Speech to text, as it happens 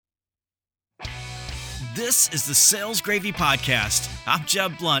This is the Sales Gravy Podcast. I'm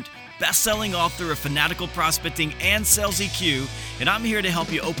Jeb Blunt, best-selling author of Fanatical Prospecting and Sales EQ, and I'm here to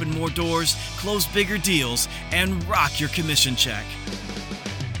help you open more doors, close bigger deals, and rock your commission check.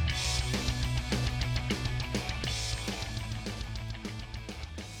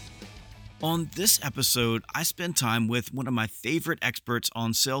 On this episode, I spend time with one of my favorite experts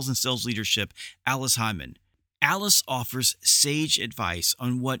on sales and sales leadership, Alice Hyman. Alice offers sage advice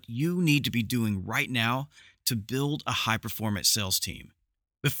on what you need to be doing right now to build a high-performance sales team.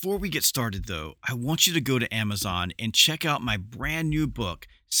 Before we get started, though, I want you to go to Amazon and check out my brand new book,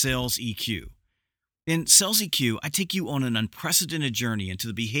 Sales EQ. In Sales EQ, I take you on an unprecedented journey into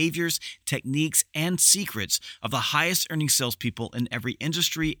the behaviors, techniques, and secrets of the highest earning salespeople in every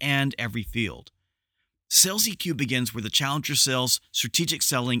industry and every field. Sales EQ begins where the challenger sales, strategic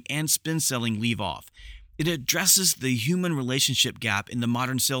selling, and spin selling leave off. It addresses the human relationship gap in the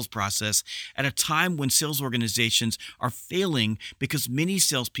modern sales process at a time when sales organizations are failing because many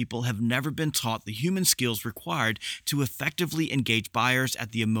salespeople have never been taught the human skills required to effectively engage buyers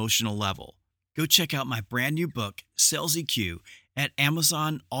at the emotional level. Go check out my brand new book, Sales EQ, at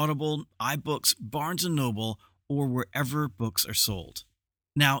Amazon, Audible, iBooks, Barnes & Noble, or wherever books are sold.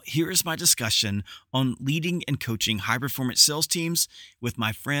 Now, here is my discussion on leading and coaching high-performance sales teams with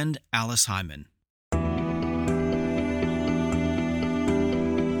my friend Alice Hyman.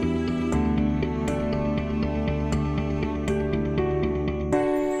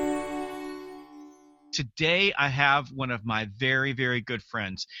 Today, I have one of my very, very good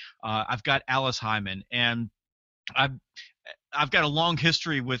friends. I've got Alice Hyman, and I've got a long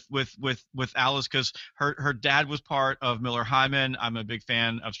history with Alice because her dad was part of Miller Hyman. I'm a big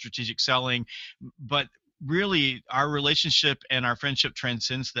fan of strategic selling, but really our relationship and our friendship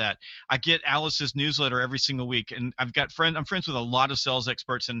transcends that. I get Alice's newsletter every single week, and I'm friends with a lot of sales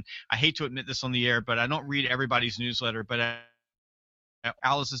experts, and I hate to admit this on the air, but I don't read everybody's newsletter, but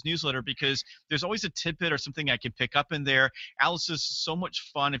Alice's newsletter because there's always a tidbit or something I can pick up in there. Alice is so much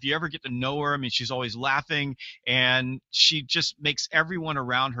fun. If you ever get to know her, I mean, she's always laughing and she just makes everyone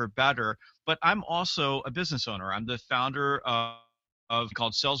around her better. But I'm also a business owner. I'm the founder of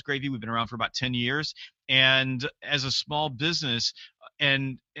called Sales Gravy. We've been around for about 10 years. And as a small business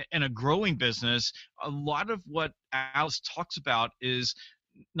and a growing business, a lot of what Alice talks about is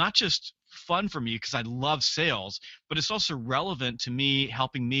not just fun for me because I love sales, but it's also relevant to me,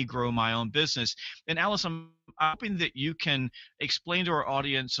 helping me grow my own business. And Alice, I'm hoping that you can explain to our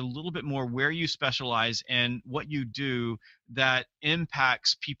audience a little bit more where you specialize and what you do that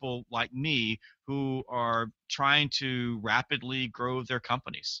impacts people like me who are trying to rapidly grow their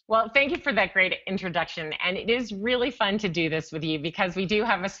companies. Well, thank you for that great introduction. And it is really fun to do this with you because we do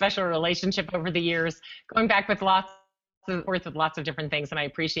have a special relationship over the years, going back with lots of different things, and I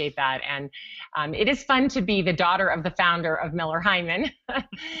appreciate that. And it is fun to be the daughter of the founder of Miller Hyman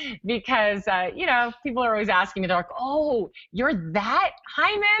because, people are always asking me, they're like, oh, you're that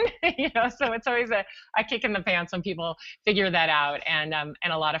Hyman? So it's always a kick in the pants when people figure that out, and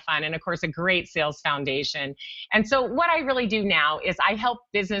a lot of fun, and of course, a great sales foundation. And so what I really do now is I help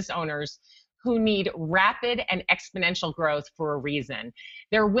business owners who need rapid and exponential growth for a reason.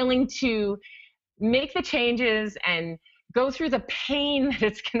 They're willing to make the changes and go through the pain that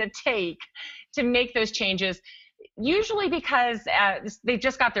it's going to take to make those changes, usually because they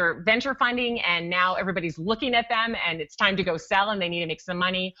just got their venture funding and now everybody's looking at them and it's time to go sell and they need to make some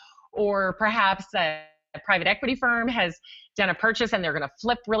money. Or perhaps a private equity firm has done a purchase and they're going to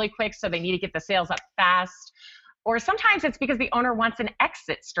flip really quick, so they need to get the sales up fast. Or sometimes it's because the owner wants an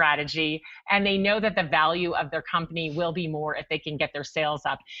exit strategy and they know that the value of their company will be more if they can get their sales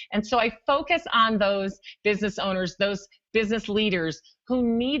up. And so I focus on those business owners, those business leaders who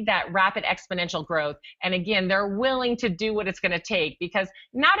need that rapid exponential growth. And again, they're willing to do what it's going to take because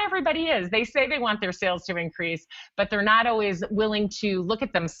not everybody is. They say they want their sales to increase, but they're not always willing to look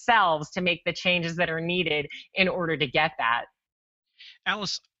at themselves to make the changes that are needed in order to get that.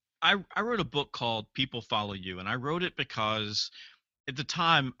 Alice, I wrote a book called People Follow You, and I wrote it because at the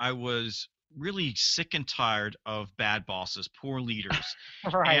time I was really sick and tired of bad bosses, poor leaders.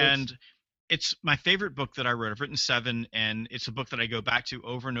 Right. And it's my favorite book that I wrote. I've written 7, and it's a book that I go back to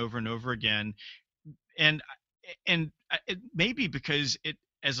over and over and over again. And it may be because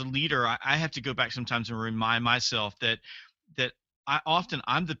as a leader, I have to go back sometimes and remind myself that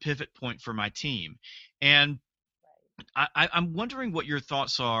I'm the pivot point for my team. And I'm wondering what your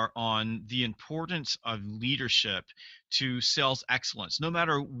thoughts are on the importance of leadership to sales excellence, no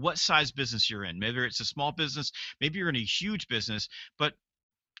matter what size business you're in. Maybe it's a small business, maybe you're in a huge business, but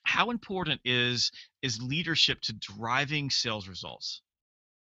how important is leadership to driving sales results?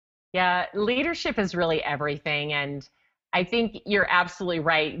 Yeah, leadership is really everything. And I think you're absolutely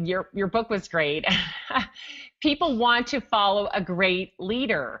right. Your book was great. People want to follow a great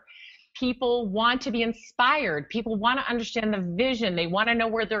leader. People want to be inspired. People want to understand the vision. They want to know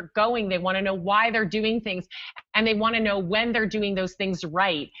where they're going. They want to know why they're doing things. And they want to know when they're doing those things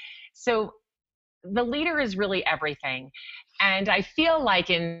right. So the leader is really everything. And I feel like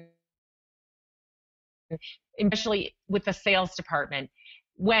especially with the sales department,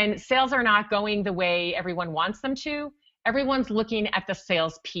 when sales are not going the way everyone wants them to, everyone's looking at the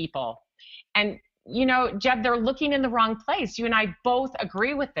salespeople. And, Jeb, they're looking in the wrong place. You and I both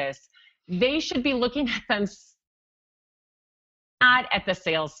agree with this. They should be looking at them, not at the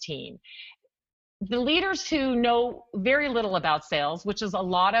sales team. The leaders who know very little about sales, which is a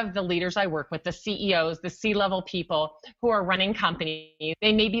lot of the leaders I work with, the CEOs, the C-level people who are running companies,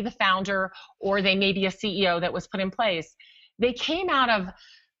 they may be the founder or they may be a CEO that was put in place. They came out of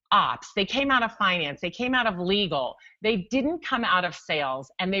ops, they came out of finance, they came out of legal. They didn't come out of sales,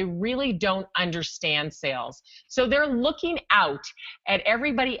 and they really don't understand sales. So they're looking out at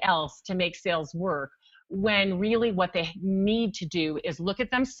everybody else to make sales work, when really what they need to do is look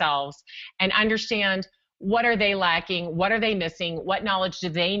at themselves and understand, what are they lacking? What are they missing? What knowledge do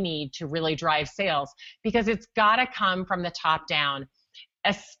they need to really drive sales? Because it's got to come from the top down,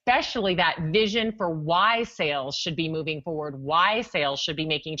 especially that vision for why sales should be moving forward, why sales should be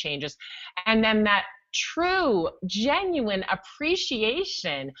making changes, and then that true, genuine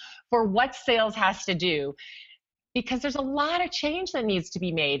appreciation for what sales has to do. Because there's a lot of change that needs to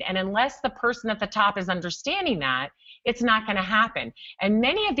be made. And unless the person at the top is understanding that, it's not going to happen. And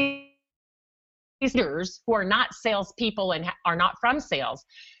many of these leaders who are not salespeople and are not from sales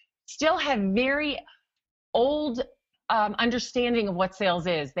still have very old understanding of what sales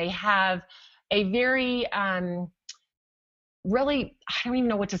is. They have a very really, I don't even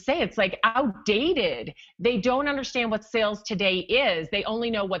know what to say. It's like outdated. They don't understand what sales today is. They only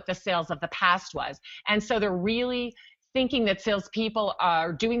know what the sales of the past was. And so they're really thinking that salespeople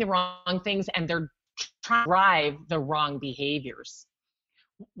are doing the wrong things, and they're trying to drive the wrong behaviors.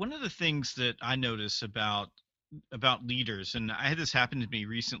 One of the things that I notice about leaders, and I had this happen to me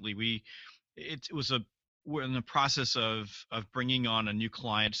recently. We're in the process of bringing on a new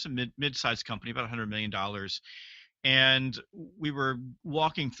client. It's a mid-sized company, about $100 million. And we were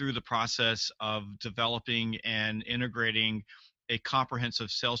walking through the process of developing and integrating a comprehensive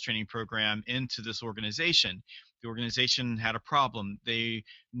sales training program into this organization. The organization had a problem. They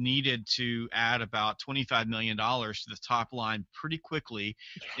needed to add about $25 million to the top line pretty quickly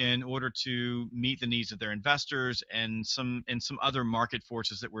in order to meet the needs of their investors and some other market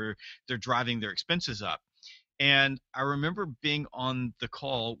forces that they're driving their expenses up. And I remember being on the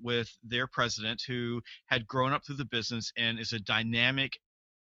call with their president, who had grown up through the business and is a dynamic,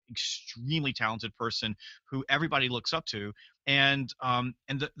 extremely talented person who everybody looks up to. And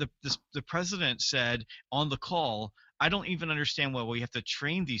the president said on the call, "I don't even understand why we have to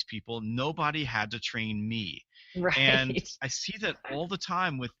train these people. Nobody had to train me." Right. And I see that all the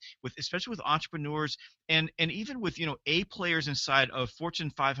time with especially with entrepreneurs and even with A players inside of Fortune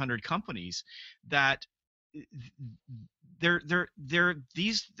 500 companies, that they're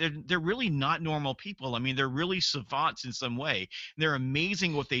really not normal people. I mean, they're really savants in some way. They're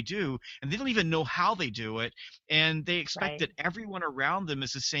amazing what they do, and they don't even know how they do it, and they expect that everyone around them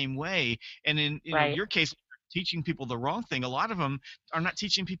is the same way. And in your case, teaching people the wrong thing. A lot of them are not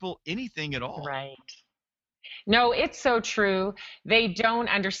teaching people anything at all. Right. No, it's so true. They don't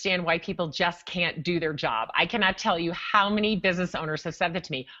understand why people just can't do their job. I cannot tell you how many business owners have said that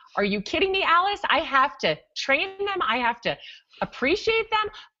to me. Are you kidding me, Alice? I have to train them. I have to appreciate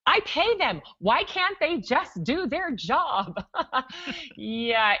them. I pay them. Why can't they just do their job?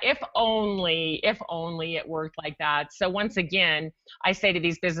 Yeah, if only it worked like that. So once again, I say to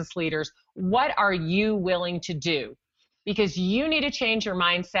these business leaders, what are you willing to do? Because you need to change your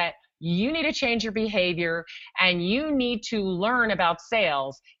mindset. You need to change your behavior, and you need to learn about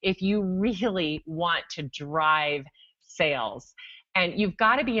sales if you really want to drive sales. And you've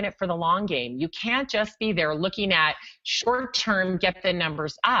got to be in it for the long game. You can't just be there looking at short term, get the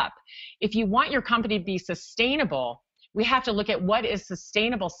numbers up. If you want your company to be sustainable, we have to look at what is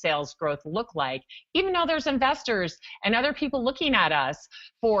sustainable sales growth look like, even though there's investors and other people looking at us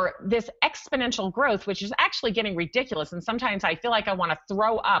for this exponential growth, which is actually getting ridiculous. And sometimes I feel like I want to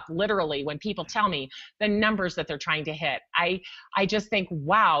throw up literally when people tell me the numbers that they're trying to hit. I just think,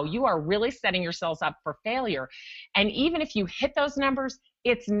 wow, you are really setting yourselves up for failure. And even if you hit those numbers,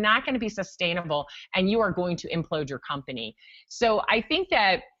 it's not going to be sustainable, and you are going to implode your company. So I think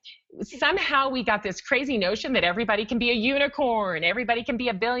that somehow we got this crazy notion that everybody can be a unicorn, everybody can be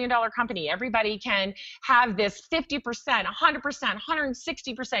a billion-dollar company, everybody can have this 50%, 100%,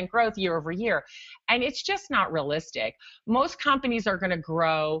 160% growth year over year. And it's just not realistic. Most companies are going to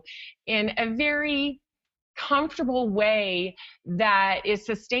grow in a very comfortable way that is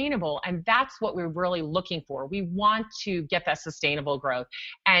sustainable, and that's what we're really looking for. We want to get that sustainable growth.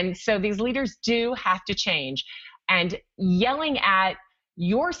 And so these leaders do have to change, and yelling at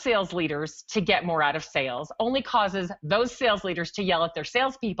your sales leaders to get more out of sales only causes those sales leaders to yell at their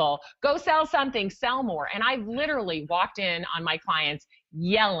salespeople, go sell something, sell more. And I've literally walked in on my clients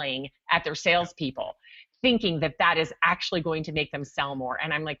yelling at their salespeople, thinking that that is actually going to make them sell more.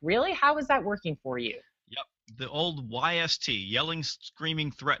 And I'm like, really? How is that working for you? Yep. The old YST, yelling,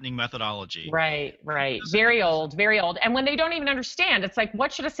 screaming, threatening methodology. Right. Very old, very old. And when they don't even understand, it's like,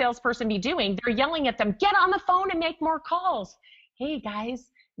 what should a salesperson be doing? They're yelling at them, get on the phone and make more calls. Hey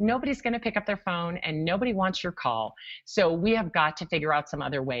guys, nobody's going to pick up their phone and nobody wants your call. So we have got to figure out some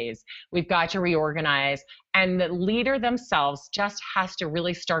other ways. We've got to reorganize, and the leader themselves just has to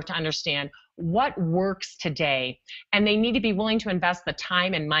really start to understand what works today, and they need to be willing to invest the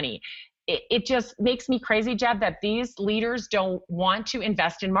time and money. It just makes me crazy, Jeb, that these leaders don't want to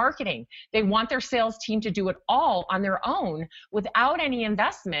invest in marketing. They want their sales team to do it all on their own without any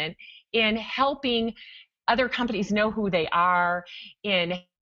investment in helping other companies know who they are, in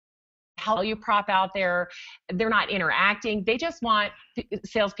how you prop out there. They're not interacting. They just want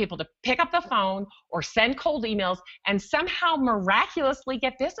salespeople to pick up the phone or send cold emails and somehow miraculously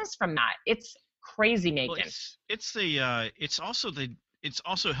get business from that. It's crazy making. Well, it's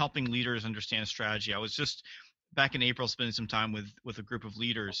also helping leaders understand strategy. I was just back in April spending some time with a group of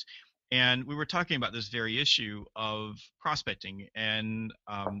leaders, and we were talking about this very issue of prospecting, and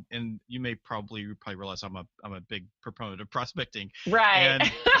you probably realize I'm a big proponent of prospecting.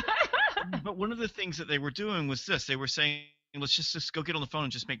 Right. But one of the things that they were doing was this: they were saying, let's just go get on the phone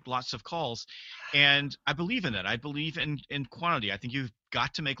and just make lots of calls. And I believe in that. I believe in quantity. I think you've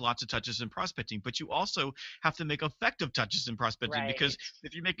got to make lots of touches in prospecting, but you also have to make effective touches in prospecting, Right. because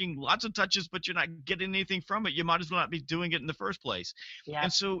if you're making lots of touches but you're not getting anything from it, you might as well not be doing it in the first place. Yeah.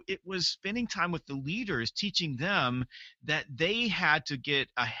 And so it was spending time with the leaders, teaching them that they had to get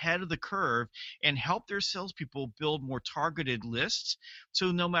ahead of the curve and help their salespeople build more targeted lists.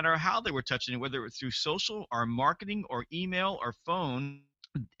 So no matter how they were touching it, whether it was through social or marketing or email or phone,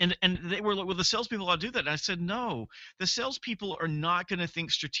 and they were like, well, the salespeople ought to do that. And I said, no, the salespeople are not going to think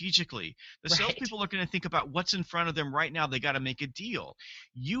strategically. The Right. salespeople are going to think about what's in front of them right now. They got to make a deal.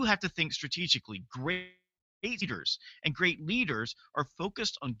 You have to think strategically. Great leaders and great leaders are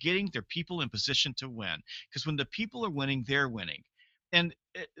focused on getting their people in position to win, because when the people are winning, they're winning. And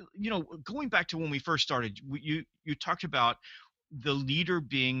going back to when we first started, you talked about the leader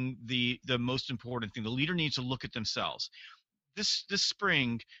being the most important thing. The leader needs to look at themselves. This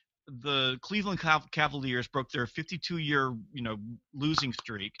spring, the Cleveland Cavaliers broke their 52-year losing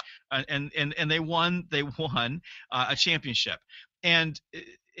streak, and they won a championship, and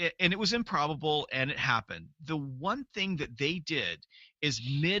it was improbable, and it happened. The one thing that they did is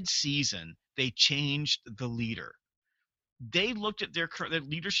mid-season they changed the leader. They looked at their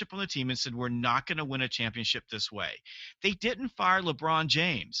leadership on the team and said, we're not going to win a championship this way. They didn't fire LeBron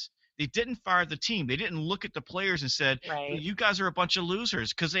James. They didn't fire the team. They didn't look at the players and said, Right. well, you guys are a bunch of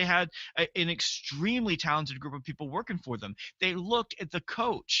losers, because they had an extremely talented group of people working for them. They looked at the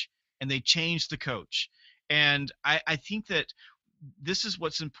coach and they changed the coach. And I think that this is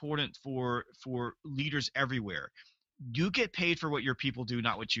what's important for leaders everywhere. You get paid for what your people do,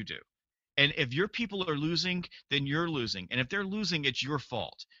 not what you do. And if your people are losing, then you're losing. And if they're losing, it's your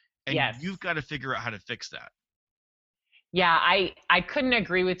fault. And Yes. you've got to figure out how to fix that. Yeah, I couldn't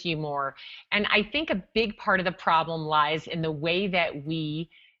agree with you more. And I think a big part of the problem lies in the way that we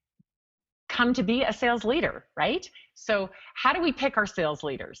come to be a sales leader, right? So how do we pick our sales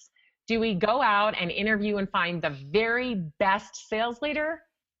leaders? Do we go out and interview and find the very best sales leader?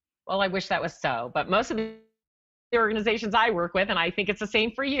 Well, I wish that was so, but most of the organizations I work with, and I think it's the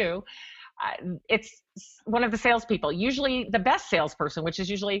same for you, it's one of the salespeople, usually the best salesperson, which is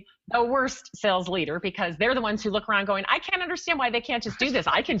usually the worst sales leader, because they're the ones who look around going, I can't understand why they can't just do this.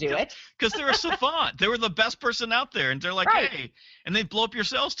 I can do it. Because they're a savant. They were the best person out there. And they're like, Right. hey, and they blow up your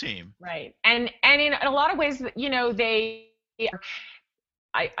sales team. Right. And in a lot of ways, they are,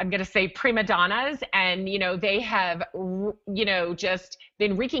 I'm going to say, prima donnas, and they have just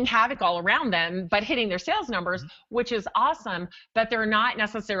been wreaking havoc all around them, but hitting their sales numbers, which is awesome, but they're not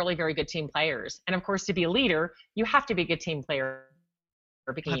necessarily very good team players. And of course, to be a leader, you have to be a good team player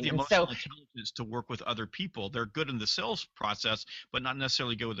Have the And so emotional intelligence to work with other people. They're good in the sales process, but not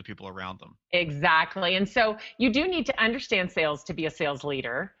necessarily good with the people around them. exactly. And so you do need to understand sales to be a sales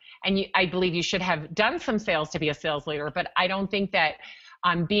leader. And I believe you should have done some sales to be a sales leader, but I don't think that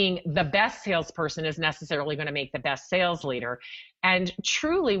being the best salesperson is necessarily going to make the best sales leader. And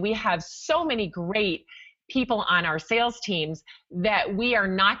truly, we have so many great people on our sales teams that we are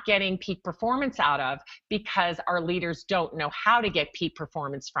not getting peak performance out of because our leaders don't know how to get peak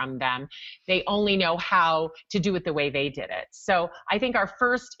performance from them. They only know how to do it the way they did it. So I think our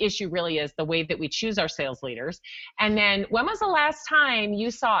first issue really is the way that we choose our sales leaders. And then when was the last time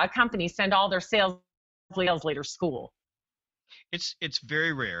you saw a company send all their sales leaders school? It's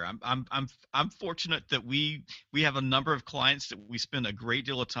very rare. I'm fortunate that we have a number of clients that we spend a great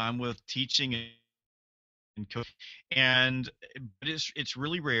deal of time with teaching and coaching, and but it's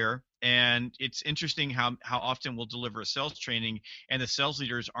really rare. And it's interesting how often we'll deliver a sales training and the sales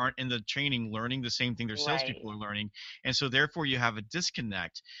leaders aren't in the training learning the same thing their Right. salespeople are learning, and so therefore you have a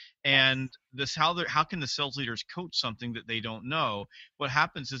disconnect. Yes. And this how can the sales leaders coach something that they don't know? What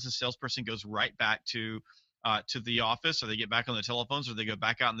happens is the salesperson goes right back to the office, or they get back on the telephones, or they go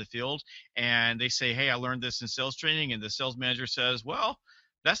back out in the field and they say, hey, I learned this in sales training. And the sales manager says, well,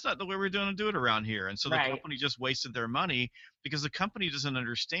 that's not the way we're going to do it around here. And so the Right. company just wasted their money because the company doesn't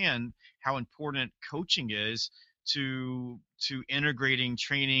understand how important coaching is to integrating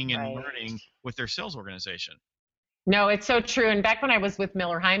training and Right. learning with their sales organization. No, it's so true. And back when I was with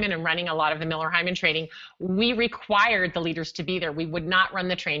Miller Hyman and running a lot of the Miller Hyman training, we required the leaders to be there. We would not run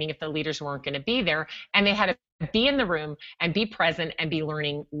the training if the leaders weren't going to be there. And they had to be in the room and be present and be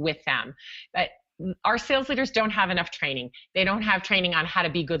learning with them. But our sales leaders don't have enough training. They don't have training on how to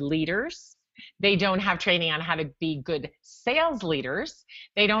be good leaders. They don't have training on how to be good sales leaders.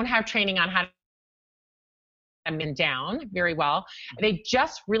 They don't have training on how them down very well. They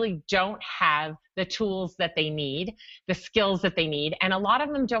just really don't have the tools that they need, the skills that they need, and a lot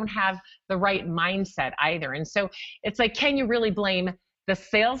of them don't have the right mindset either. And so it's like, can you really blame the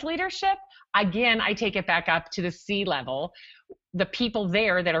sales leadership? Again, I take it back up to the C level, the people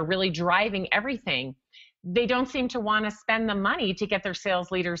there that are really driving everything. They don't seem to want to spend the money to get their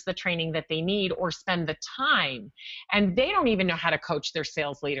sales leaders the training that they need or spend the time. And they don't even know how to coach their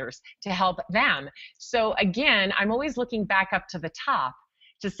sales leaders to help them. So again, I'm always looking back up to the top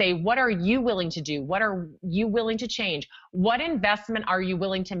to say, what are you willing to do? What are you willing to change? What investment are you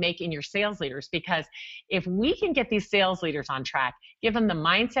willing to make in your sales leaders? Because if we can get these sales leaders on track, give them the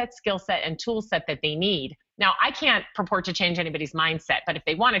mindset, skill set, and tool set that they need. Now, I can't purport to change anybody's mindset, but if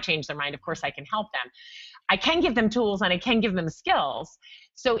they want to change their mind, of course, I can help them. I can give them tools and I can give them skills.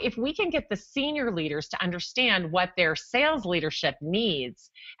 So if we can get the senior leaders to understand what their sales leadership needs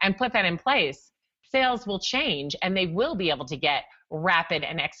and put that in place, sales will change and they will be able to get rapid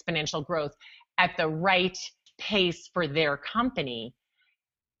and exponential growth at the right pace for their company.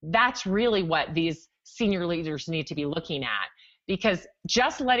 That's really what these senior leaders need to be looking at, because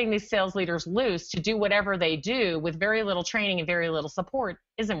just letting these sales leaders loose to do whatever they do with very little training and very little support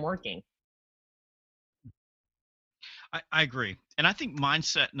isn't working. I agree. And I think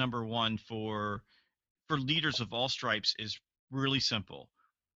mindset number one for leaders of all stripes is really simple.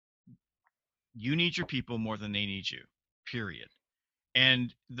 You need your people more than they need you, period.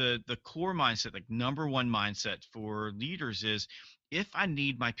 And the core mindset, like number one mindset for leaders, is if I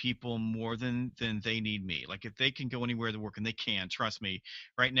need my people more than they need me, like if they can go anywhere to work, and they can, trust me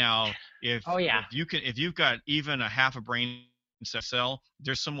right now, Oh yeah. if you've got even a half a brain cell,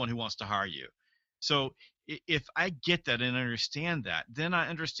 there's someone who wants to hire you. So if I get that and understand that, then I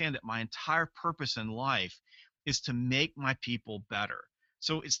understand that my entire purpose in life is to make my people better.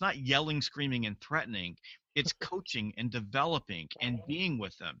 So it's not yelling, screaming, and threatening. It's coaching and developing and being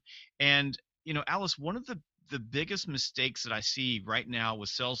with them. And Alice, one of the biggest mistakes that I see right now with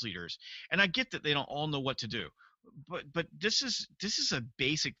sales leaders, and I get that they don't all know what to do, but this is a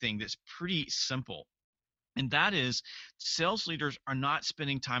basic thing that's pretty simple, and that is sales leaders are not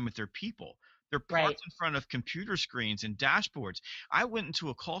spending time with their people. They're Right. parked in front of computer screens and dashboards. I went into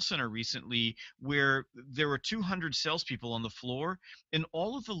a call center recently where there were 200 salespeople on the floor, and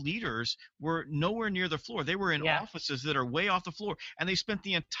all of the leaders were nowhere near the floor. They were in Yeah. offices that are way off the floor, and they spent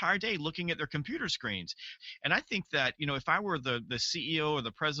the entire day looking at their computer screens. And I think that, if I were the CEO or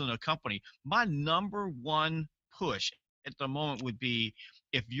the president of a company, my number one push at the moment would be,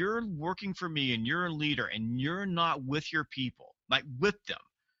 if you're working for me and you're a leader and you're not with your people, like with them,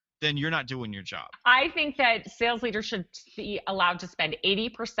 then you're not doing your job. I think that sales leaders should be allowed to spend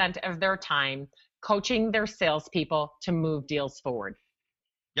 80% of their time coaching their salespeople to move deals forward.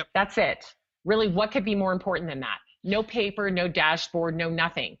 Yep. That's it. Really, what could be more important than that? No paper, no dashboard, no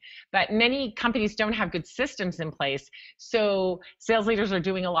nothing. But many companies don't have good systems in place. So sales leaders are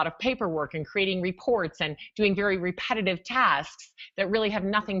doing a lot of paperwork and creating reports and doing very repetitive tasks that really have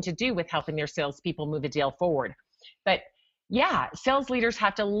nothing to do with helping their salespeople move a deal forward. But yeah, sales leaders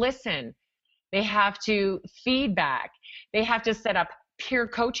have to listen. They have to feedback. They have to set up peer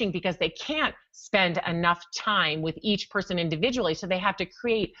coaching because they can't spend enough time with each person individually. So they have to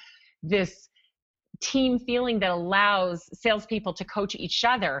create this team feeling that allows salespeople to coach each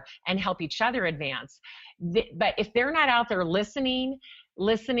other and help each other advance. But if they're not out there listening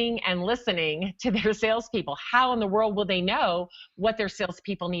and listening to their salespeople, how in the world will they know what their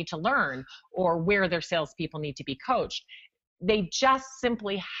salespeople need to learn or where their salespeople need to be coached? They just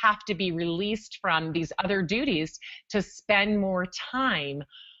simply have to be released from these other duties to spend more time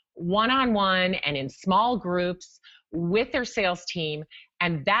one-on-one and in small groups with their sales team.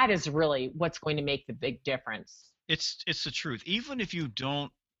 And that is really what's going to make the big difference. It's the truth. Even if you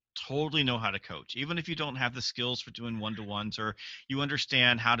don't totally know how to coach, even if you don't have the skills for doing one-to-ones, or you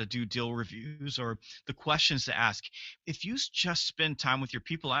understand how to do deal reviews or the questions to ask, if you just spend time with your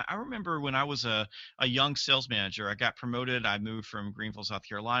people. I remember when I was a young sales manager, I got promoted. I moved from Greenville, South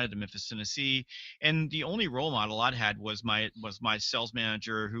Carolina to Memphis, Tennessee, and the only role model I'd had was my sales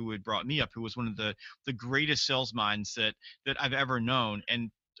manager who had brought me up, who was one of the greatest sales minds that I've ever known,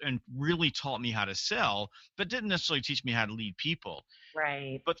 and really taught me how to sell, but didn't necessarily teach me how to lead people.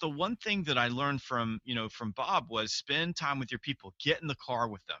 Right. But the one thing that I learned from Bob was spend time with your people, get in the car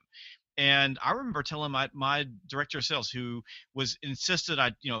with them. And I remember telling my director of sales, who was insisted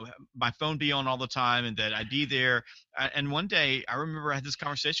my phone be on all the time and that I'd be there. And one day I remember I had this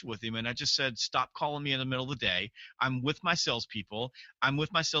conversation with him, and I just said, stop calling me in the middle of the day. I'm with my salespeople. I'm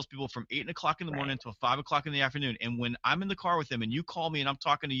with my salespeople from 8 o'clock in the morning Right. until 5 o'clock in the afternoon. And when I'm in the car with them and you call me and I'm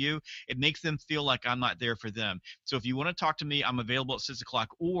talking to you, it makes them feel like I'm not there for them. So if you want to talk to me, I'm available at 6 o'clock,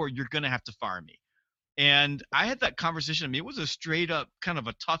 or you're going to have to fire me. And I had that conversation. I mean, it was a straight up kind of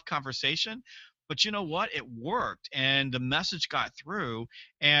a tough conversation, but you know what? It worked, and the message got through.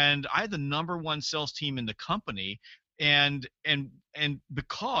 And I had the number one sales team in the company, and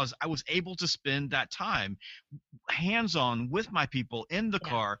because I was able to spend that time hands on with my people in the Yeah.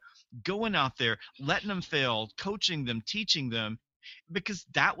 car, going out there, letting them fail, coaching them, teaching them, because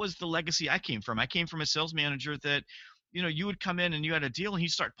that was the legacy I came from. I came from a sales manager that, you would come in and you had a deal and he'd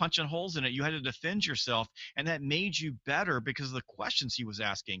start punching holes in it. You had to defend yourself, and that made you better because of the questions he was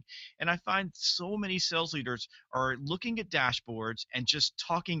asking. And I find so many sales leaders are looking at dashboards and just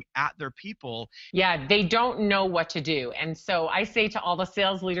talking at their people. Yeah, they don't know what to do. And so I say to all the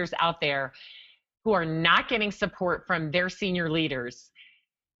sales leaders out there who are not getting support from their senior leaders,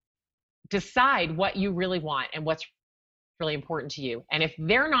 decide what you really want and what's really important to you. And if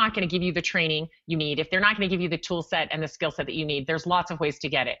they're not going to give you the training you need, if they're not going to give you the tool set and the skill set that you need, there's lots of ways to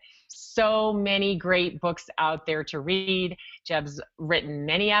get it. So many great books out there to read. Jeb's written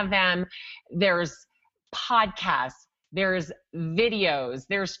many of them. There's podcasts, there's videos,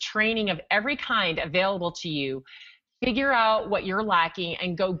 there's training of every kind available to you. Figure out what you're lacking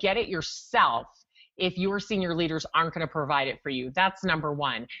and go get it yourself if your senior leaders aren't going to provide it for you. That's number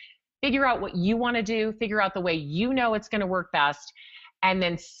one. Figure out what you want to do, figure out the way you know it's going to work best, and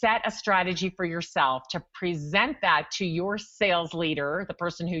then set a strategy for yourself to present that to your sales leader, the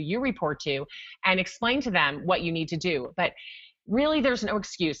person who you report to, and explain to them what you need to do. But really, there's no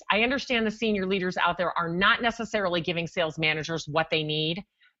excuse. I understand the senior leaders out there are not necessarily giving sales managers what they need,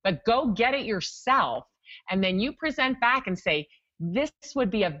 but go get it yourself. And then you present back and say, this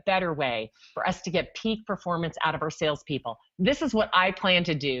would be a better way for us to get peak performance out of our salespeople. This is what I plan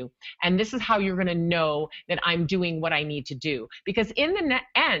to do. And this is how you're going to know that I'm doing what I need to do. Because in the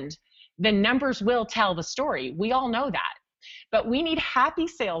end, the numbers will tell the story. We all know that. But we need happy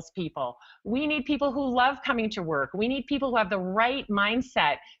salespeople. We need people who love coming to work. We need people who have the right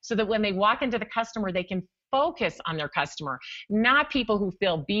mindset so that when they walk into the customer, they can focus on their customer, not people who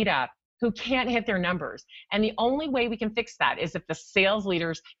feel beat up, who can't hit their numbers. And the only way we can fix that is if the sales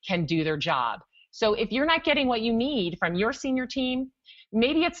leaders can do their job. So if you're not getting what you need from your senior team,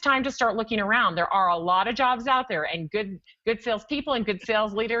 maybe it's time to start looking around. There are a lot of jobs out there, and good salespeople and good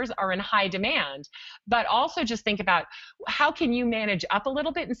sales leaders are in high demand. But also just think about how can you manage up a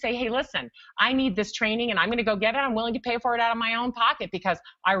little bit and say, hey, listen, I need this training and I'm going to go get it. I'm willing to pay for it out of my own pocket because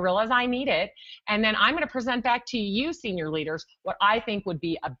I realize I need it. And then I'm going to present back to you, senior leaders, what I think would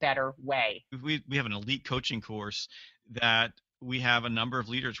be a better way. We have an elite coaching course that we have a number of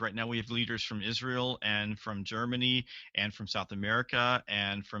leaders right now. We have leaders from Israel and from Germany and from South America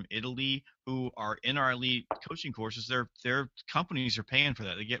and from Italy, who are in our elite coaching courses, their companies are paying for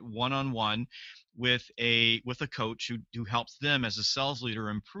that. They get one-on-one with a coach who helps them as a sales leader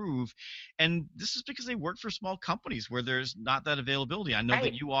improve. And this is because they work for small companies where there's not that availability. I know that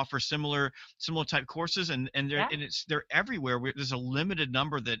Right. you offer similar type courses, Yeah. they're everywhere. There's a limited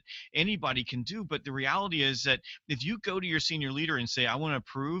number that anybody can do, but the reality is that if you go to your senior leader and say, I want to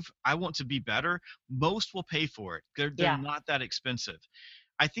improve, I want to be better, most will pay for it. They're Yeah. not that expensive.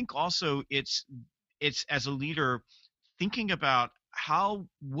 I think also it's as a leader thinking about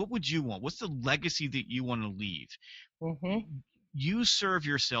what would you want? What's the legacy that you want to leave? Hmm. You serve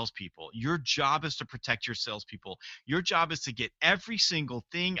your salespeople. Your job is to protect your salespeople. Your job is to get every single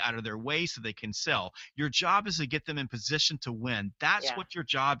thing out of their way so they can sell. Your job is to get them in position to win. That's Yeah. what your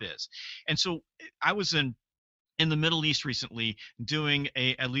job is. And so I was in the Middle East recently doing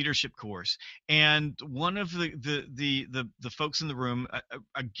a leadership course, and one of the folks in the room,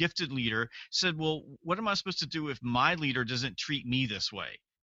 a gifted leader, said, well, what am I supposed to do if my leader doesn't treat me this way?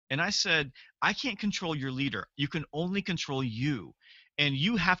 And I said, I can't control your leader. You can only control you. And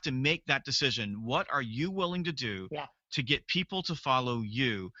you have to make that decision. What are you willing to do Yeah. to get people to follow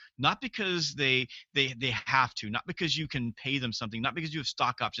you? Not because they have to, not because you can pay them something, not because you have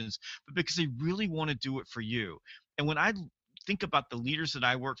stock options, but because they really want to do it for you. And when I think about the leaders that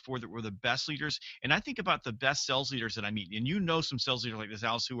I worked for that were the best leaders, and I think about the best sales leaders that I meet, and you know some sales leaders like this,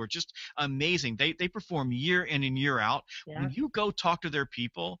 Alice, who are just amazing. They perform year in and year out. Yeah. When you go talk to their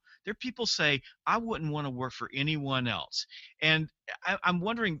people say, I wouldn't want to work for anyone else. And I'm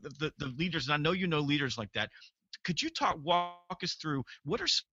wondering the leaders, and I know you know leaders like that. Could you walk us through what are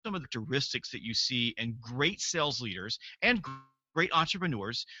some of the characteristics that you see in great sales leaders and great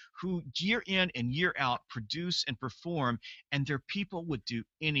entrepreneurs who year in and year out produce and perform, and their people would do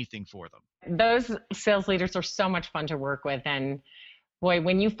anything for them? Those sales leaders are so much fun to work with. And boy,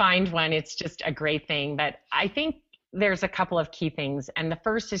 when you find one, it's just a great thing. But I think there's a couple of key things. And the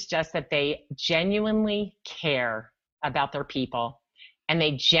first is just that they genuinely care about their people, and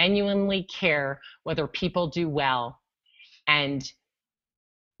they genuinely care whether people do well. And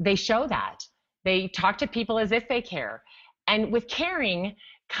they show that. They talk to people as if they care. And with caring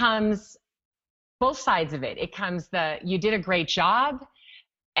comes both sides of it. It comes you did a great job,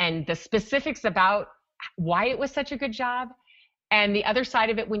 and the specifics about why it was such a good job. And the other side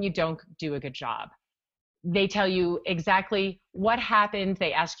of it, when you don't do a good job, they tell you exactly what happened.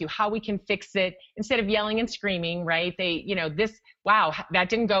 They ask you how we can fix it instead of yelling and screaming, right? Wow, that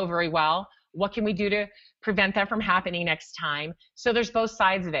didn't go very well. What can we do to prevent that from happening next time? So there's both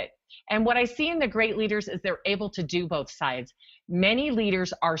sides of it. And what I see in the great leaders is they're able to do both sides. Many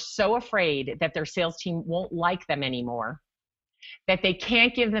leaders are so afraid that their sales team won't like them anymore, that they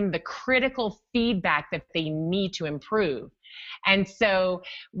can't give them the critical feedback that they need to improve. And so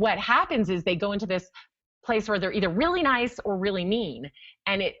what happens is they go into this place where they're either really nice or really mean.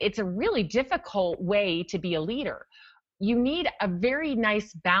 And it's a really difficult way to be a leader. You need a very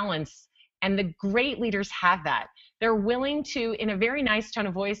nice balance, and the great leaders have that. They're willing to, in a very nice tone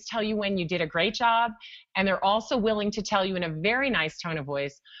of voice, tell you when you did a great job, and they're also willing to tell you in a very nice tone of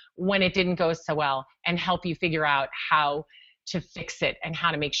voice when it didn't go so well, and help you figure out how to fix it and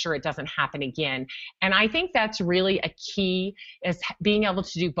how to make sure it doesn't happen again. And I think that's really a key, is being able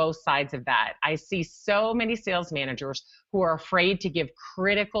to do both sides of that. I see so many sales managers who are afraid to give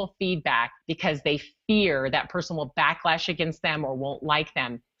critical feedback because they fear that person will backlash against them or won't like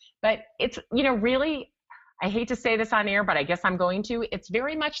them. But it's, really, I hate to say this on air, but I guess I'm going to, it's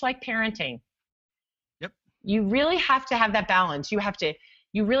very much like parenting. Yep. You really have to have that balance. You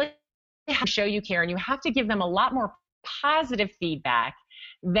really have to show you care, and you have to give them a lot more positive feedback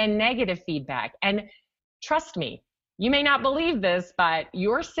than negative feedback. And trust me, you may not believe this, but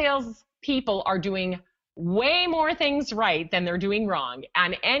your sales people are doing way more things right than they're doing wrong.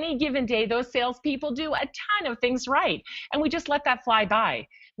 On any given day, those salespeople do a ton of things right, and we just let that fly by.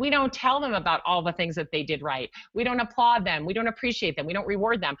 We don't tell them about all the things that they did right. We don't applaud them. We don't appreciate them. We don't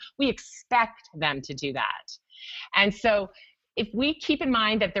reward them. We expect them to do that. And so if we keep in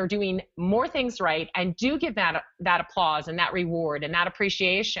mind that they're doing more things right and do give that applause and that reward and that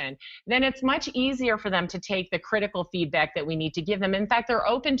appreciation, then it's much easier for them to take the critical feedback that we need to give them. In fact, they're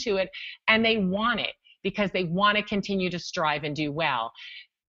open to it, and they want it because they want to continue to strive and do well.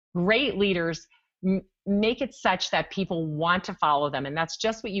 Great leaders make it such that people want to follow them. And that's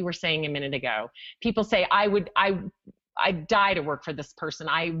just what you were saying a minute ago. People say, I die to work for this person.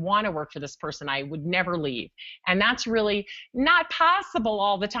 I want to work for this person. I would never leave. And that's really not possible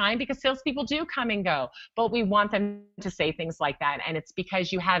all the time because salespeople do come and go. But we want them to say things like that. And it's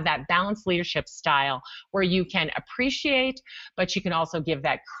because you have that balanced leadership style where you can appreciate, but you can also give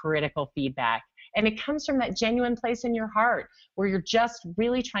that critical feedback. And it comes from that genuine place in your heart where you're just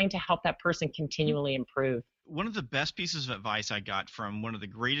really trying to help that person continually improve. One of the best pieces of advice I got from one of the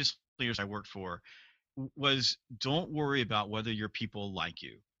greatest leaders I worked for was, don't worry about whether your people like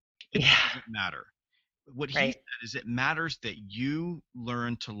you. It Yeah, doesn't matter. What he right. said is it matters that you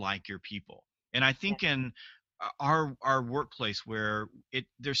learn to like your people. And I Yeah, think in our workplace where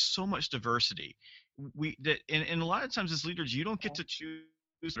there's so much diversity, and a lot of times as leaders you don't get yeah. to choose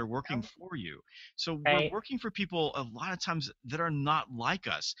that are working No, for you. So we're right. working for people a lot of times that are not like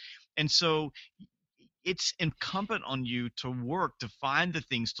us. And so it's incumbent on you to work to find the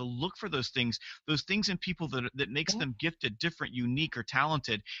things, to look for those things in people that makes Yeah, them gifted, different, unique, or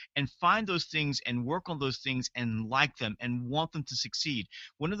talented, and find those things and work on those things and like them and want them to succeed.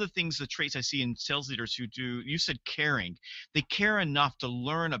 One of the things, the traits I see in sales leaders who do, you said caring, they care enough to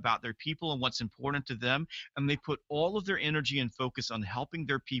learn about their people and what's important to them, and they put all of their energy and focus on helping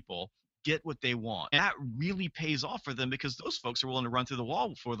their people get what they want. And that really pays off for them because those folks are willing to run through the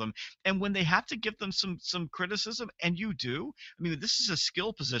wall for them. And when they have to give them some criticism, and you do, I mean, this is a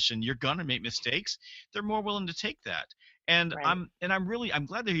skill position, you're gonna make mistakes, they're more willing to take that. And right. I'm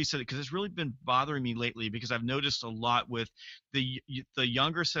glad that he said it because it's really been bothering me lately because I've noticed a lot with the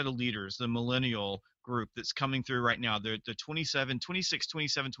younger set of leaders, the millennial group that's coming through right now. The 27, 26,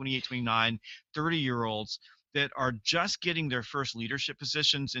 27, 28, 29, 30-year olds that are just getting their first leadership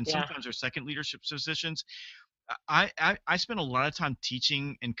positions and Yeah. sometimes their second leadership positions. I spend a lot of time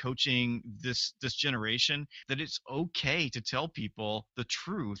teaching and coaching this generation that it's okay to tell people the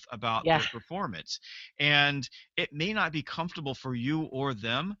truth about Yeah. their performance. And it may not be comfortable for you or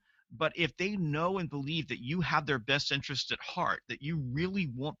them, but if they know and believe that you have their best interest at heart, that you really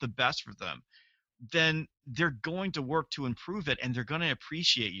want the best for them, then they're going to work to improve it and they're going to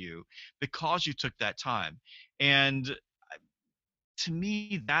appreciate you because you took that time. And to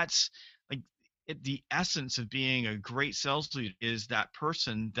me, that's like the essence of being a great sales leader is that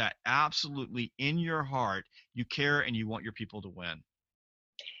person that absolutely in your heart you care and you want your people to win.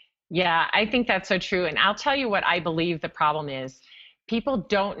 Yeah, I think that's so true. And I'll tell you what I believe the problem is. People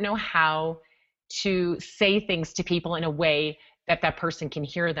don't know how to say things to people in a way that that person can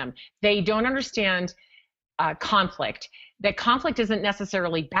hear them. They don't understand conflict. That conflict isn't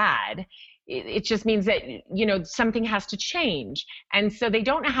necessarily bad. It just means that something has to change, and so they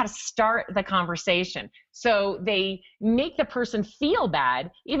don't know how to start the conversation. So they make the person feel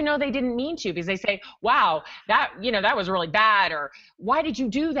bad, even though they didn't mean to, because they say, "Wow, that was really bad," or "Why did you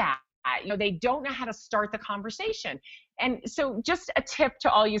do that?" They don't know how to start the conversation. And so, just a tip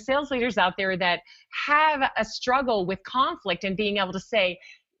to all you sales leaders out there that have a struggle with conflict and being able to say,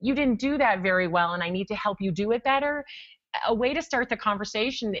 you didn't do that very well and I need to help you do it better. A way to start the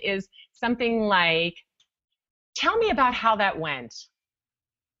conversation is something like, tell me about how that went.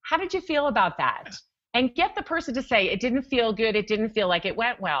 How did you feel about that? And get the person to say, it didn't feel good. It didn't feel like it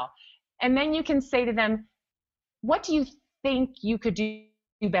went well. And then you can say to them, what do you think you could do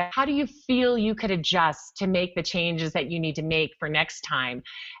better? How do you feel you could adjust to make the changes that you need to make for next time?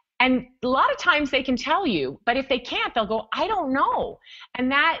 And a lot of times they can tell you, but if they can't, they'll go, I don't know.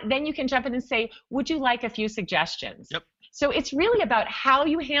 And then you can jump in and say, would you like a few suggestions? Yep. So it's really about how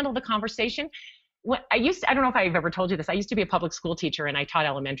you handle the conversation. I don't know if I've ever told you this. I used to be a public school teacher and I taught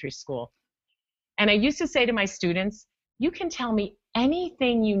elementary school. And I used to say to my students, you can tell me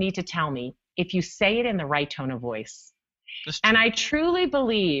anything you need to tell me if you say it in the right tone of voice. And I truly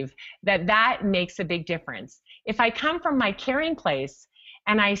believe that that makes a big difference. If I come from my caring place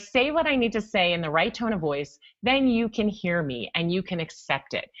and I say what I need to say in the right tone of voice, then you can hear me and you can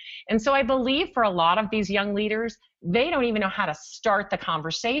accept it. And so I believe for a lot of these young leaders, they don't even know how to start the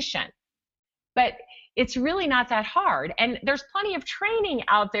conversation. But it's really not that hard. And there's plenty of training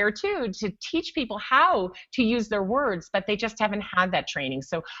out there too to teach people how to use their words, but they just haven't had that training.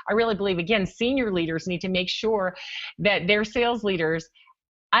 So I really believe, again, senior leaders need to make sure that their sales leaders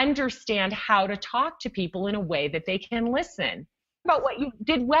understand how to talk to people in a way that they can listen. About what you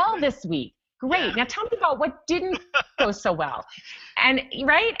did well this week. Great. Yeah. Now tell me about what didn't go so well. And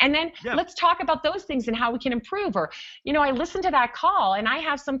right? And then let's talk about those things and how we can improve. Or, I listened to that call and I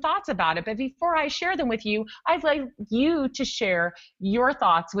have some thoughts about it, but before I share them with you, I'd like you to share your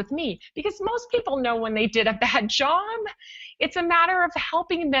thoughts with me, because most people know when they did a bad job. It's a matter of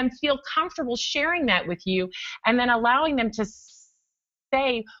helping them feel comfortable sharing that with you and then allowing them to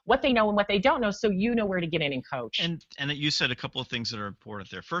say what they know and what they don't know, so you know where to get in and coach. And you said a couple of things that are important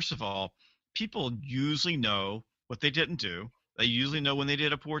there. First of all, people usually know what they didn't do. They usually know when they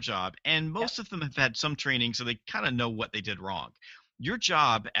did a poor job, and Yep. most of them have had some training, so they kind of know what they did wrong. Your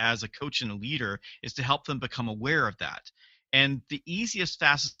job as a coach and a leader is to help them become aware of that. And the easiest,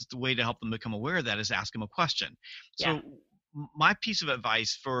 fastest way to help them become aware of that is ask them a question. Yeah. So my piece of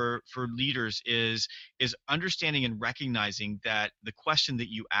advice for leaders is understanding and recognizing that the question that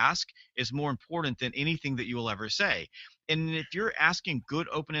you ask is more important than anything that you will ever say. And if you're asking good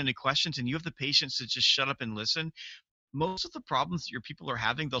open-ended questions and you have the patience to just shut up and listen, most of the problems that your people are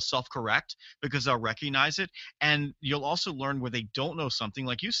having, they'll self-correct because they'll recognize it. And you'll also learn where they don't know something,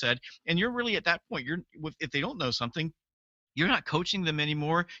 like you said. And you're really at that point, if they don't know something, you're not coaching them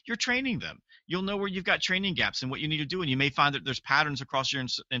anymore, you're training them. You'll know where you've got training gaps and what you need to do, and you may find that there's patterns across your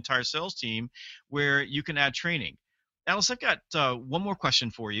entire sales team where you can add training. Alice, I've got one more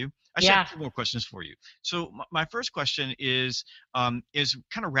question for you. I should Yeah. have two more questions for you. So my first question is kind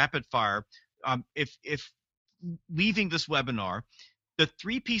of rapid fire. If leaving this webinar, the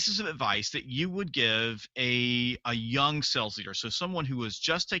three pieces of advice that you would give a young sales leader, so someone who is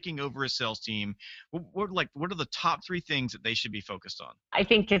just taking over a sales team, what are the top three things that they should be focused on? I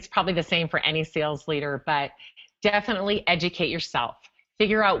think it's probably the same for any sales leader, but definitely educate yourself.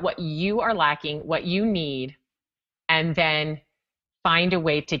 Figure out what you are lacking, what you need, and then find a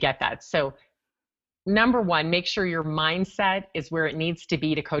way to get that. So, number one, make sure your mindset is where it needs to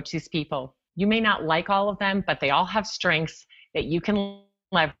be to coach these people. You may not like all of them, but they all have strengths that you can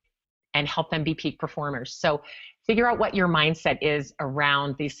leverage and help them be peak performers. So figure out what your mindset is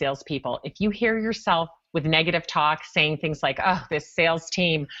around these salespeople. If you hear yourself with negative talk saying things like, oh, this sales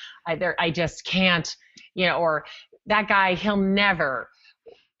team, I just can't, or that guy, he'll never,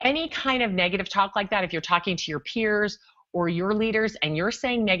 any kind of negative talk like that, if you're talking to your peers or your leaders and you're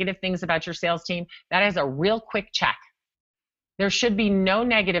saying negative things about your sales team, that is a real quick check. There should be no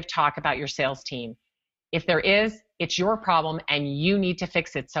negative talk about your sales team. If there is, it's your problem and you need to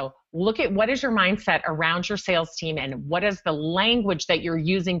fix it. So look at what is your mindset around your sales team and what is the language that you're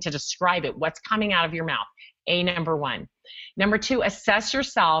using to describe it, what's coming out of your mouth. Number one. Number two, assess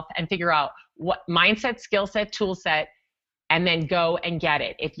yourself and figure out what mindset, skill set, tool set, and then go and get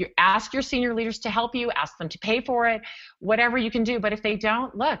it. If you ask your senior leaders to help you, ask them to pay for it, whatever you can do. But if they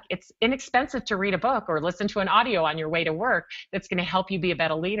don't, look, it's inexpensive to read a book or listen to an audio on your way to work that's going to help you be a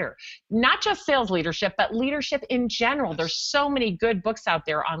better leader. Not just sales leadership, but leadership in general. There's so many good books out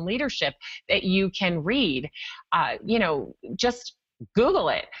there on leadership that you can read. Just Google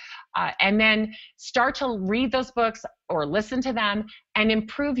it. And then start to read those books or listen to them and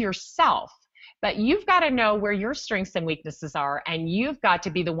improve yourself. But you've got to know where your strengths and weaknesses are, and you've got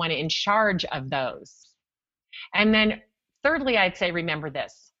to be the one in charge of those. And then thirdly, I'd say, remember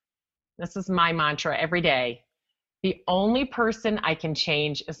this. This is my mantra every day. The only person I can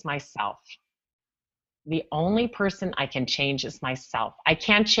change is myself. The only person I can change is myself. I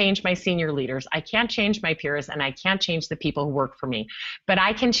can't change my senior leaders. I can't change my peers, and I can't change the people who work for me. But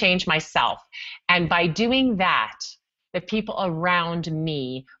I can change myself. And by doing that, the people around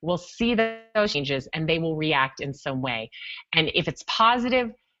me will see those changes and they will react in some way. And if it's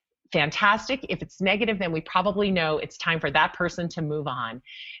positive, fantastic. If it's negative, then we probably know it's time for that person to move on.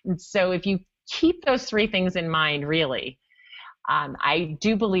 And so if you keep those three things in mind, really, I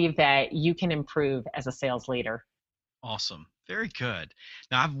do believe that you can improve as a sales leader. Awesome. Very good.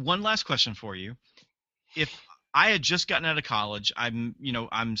 Now I have one last question for you. If I had just gotten out of college, I'm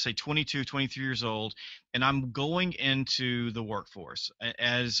say 22, 23 years old, and I'm going into the workforce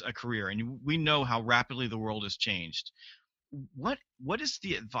as a career, and we know how rapidly the world has changed. What is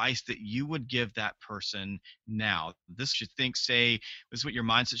the advice that you would give that person now? This should say, this is what your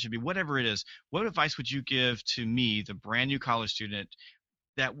mindset should be, whatever it is. What advice would you give to me, the brand new college student,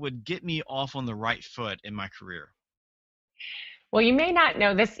 that would get me off on the right foot in my career? Well, you may not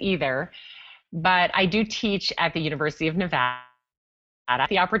know this either, but I do teach at the University of Nevada. I have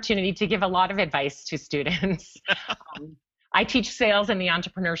the opportunity to give a lot of advice to students. I teach sales in the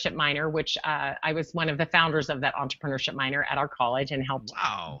entrepreneurship minor, which I was one of the founders of that entrepreneurship minor at our college and helped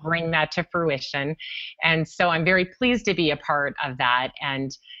bring that to fruition. And so I'm very pleased to be a part of that and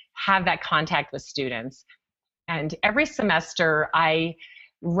have that contact with students. And every semester I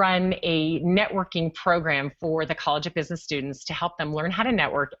run a networking program for the College of Business students to help them learn how to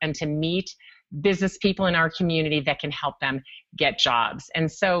network and to meet business people in our community that can help them get jobs.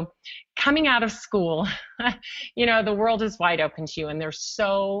 And so coming out of school, the world is wide open to you, and there's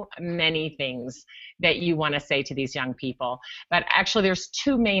so many things that you want to say to these young people. But actually, there's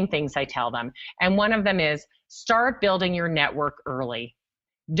two main things I tell them. And one of them is start building your network early.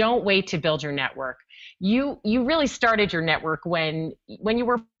 Don't wait to build your network. You really started your network when you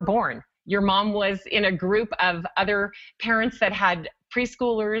were born. Your mom was in a group of other parents that had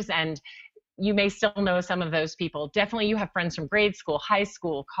preschoolers, and you may still know some of those people. Definitely you have friends from grade school, high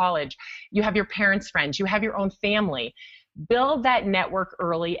school, college. You have your parents' friends. You have your own family. Build that network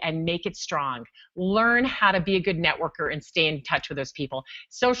early and make it strong. Learn how to be a good networker and stay in touch with those people.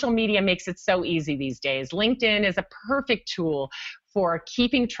 Social media makes it so easy these days. LinkedIn is a perfect tool for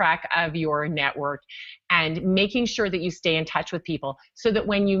keeping track of your network and making sure that you stay in touch with people so that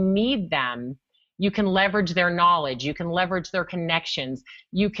when you need them, you can leverage their knowledge, you can leverage their connections,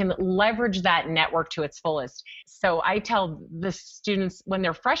 you can leverage that network to its fullest. So I tell the students when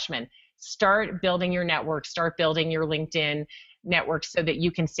they're freshmen, start building your network, start building your LinkedIn network so that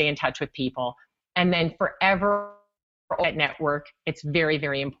you can stay in touch with people. And then forever that network, it's very,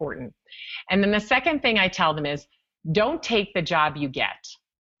 very important. And then the second thing I tell them is, don't take the job you get.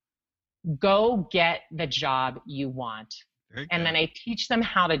 Go get the job you want. And then I teach them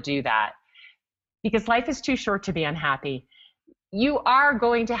how to do that, because life is too short to be unhappy. You are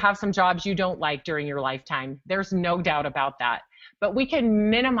going to have some jobs you don't like during your lifetime. There's no doubt about that. But we can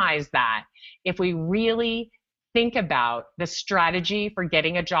minimize that if we really think about the strategy for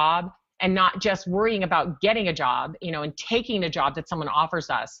getting a job and not just worrying about getting a job, and taking a job that someone offers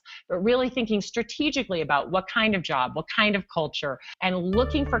us, but really thinking strategically about what kind of job, what kind of culture, and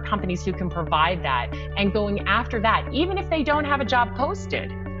looking for companies who can provide that and going after that, even if they don't have a job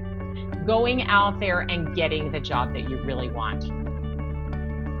posted. Going out there and getting the job that you really want.